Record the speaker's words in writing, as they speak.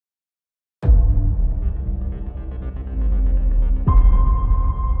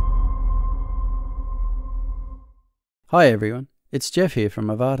Hi everyone, it's Jeff here from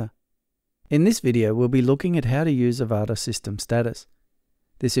Avada. In this video we'll be looking at how to use Avada System Status.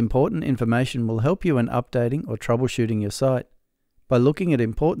 This important information will help you in updating or troubleshooting your site by looking at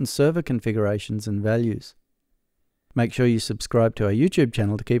important server configurations and values. Make sure you subscribe to our YouTube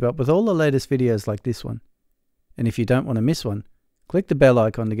channel to keep up with all the latest videos like this one. And if you don't want to miss one, click the bell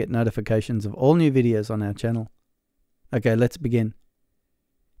icon to get notifications of all new videos on our channel. Okay, let's begin.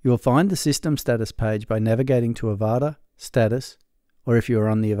 You will find the System Status page by navigating to Avada, Status, or if you are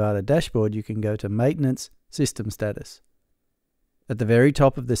on the Avada Dashboard, you can go to Maintenance, System Status. At the very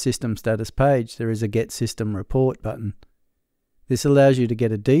top of the System Status page, there is a Get System Report button. This allows you to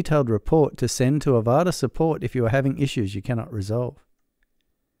get a detailed report to send to Avada support if you are having issues you cannot resolve.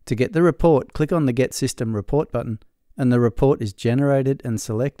 To get the report, click on the Get System Report button, and the report is generated and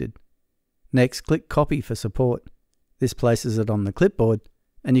selected. Next, click Copy for support. This places it on the clipboard,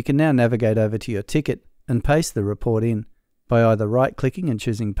 and you can now navigate over to your ticket and paste the report in by either right-clicking and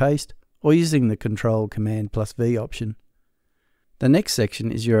choosing Paste or using the Control Command plus V option. The next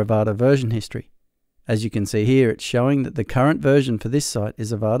section is your Avada version history. As you can see here, it's showing that the current version for this site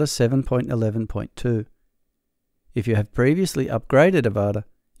is Avada 7.11.2. If you have previously upgraded Avada,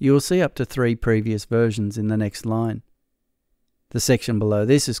 you will see up to 3 previous versions in the next line. The section below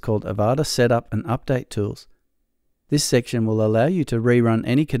this is called Avada Setup and Update Tools. This section will allow you to rerun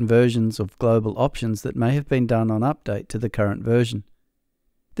any conversions of global options that may have been done on update to the current version.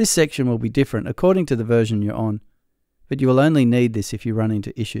 This section will be different according to the version you're on, but you will only need this if you run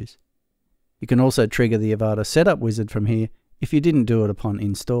into issues. You can also trigger the Avada Setup wizard from here if you didn't do it upon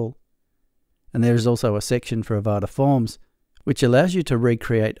install. And there is also a section for Avada Forms, which allows you to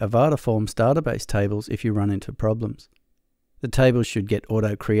recreate Avada Forms database tables if you run into problems. The tables should get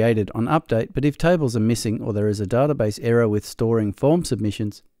auto-created on update, but if tables are missing or there is a database error with storing form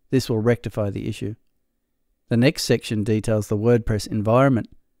submissions, this will rectify the issue. The next section details the WordPress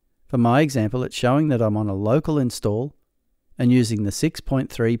environment. For my example, it's showing that I'm on a local install and using the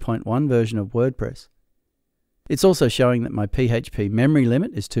 6.3.1 version of WordPress. It's also showing that my PHP memory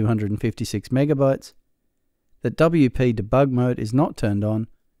limit is 256 megabytes, that WP debug mode is not turned on,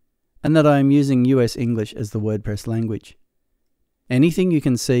 and that I am using US English as the WordPress language. Anything you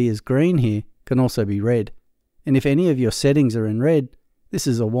can see as green here can also be red, and if any of your settings are in red, this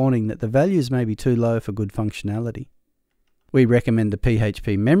is a warning that the values may be too low for good functionality. We recommend the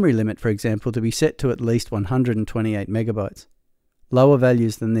PHP memory limit, for example, to be set to at least 128 megabytes. Lower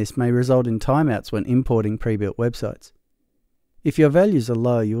values than this may result in timeouts when importing pre-built websites. If your values are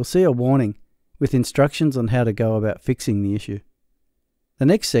low, you will see a warning with instructions on how to go about fixing the issue. The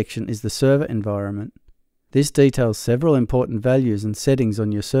next section is the server environment. This details several important values and settings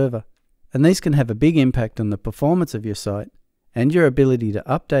on your server, and these can have a big impact on the performance of your site and your ability to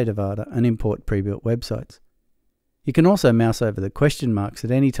update Avada and import pre-built websites. You can also mouse over the question marks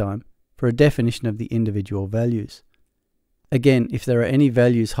at any time for a definition of the individual values. Again, if there are any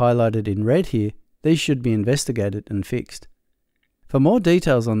values highlighted in red here, these should be investigated and fixed. For more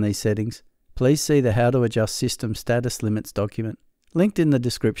details on these settings, please see the How to Adjust System Status Limits document, linked in the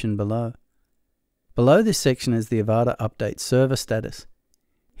description below. Below this section is the Avada Update Server Status.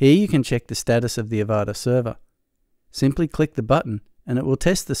 Here you can check the status of the Avada server. Simply click the button and it will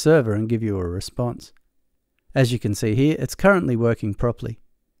test the server and give you a response. As you can see here, it's currently working properly.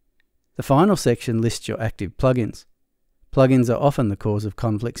 The final section lists your active plugins. Plugins are often the cause of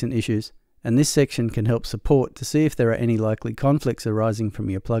conflicts and issues, and this section can help support to see if there are any likely conflicts arising from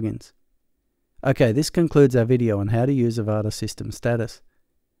your plugins. Okay, this concludes our video on how to use Avada System Status.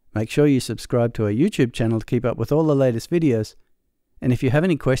 Make sure you subscribe to our YouTube channel to keep up with all the latest videos, and if you have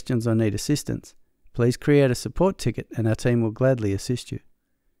any questions or need assistance, please create a support ticket and our team will gladly assist you.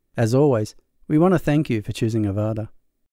 As always, we want to thank you for choosing Avada.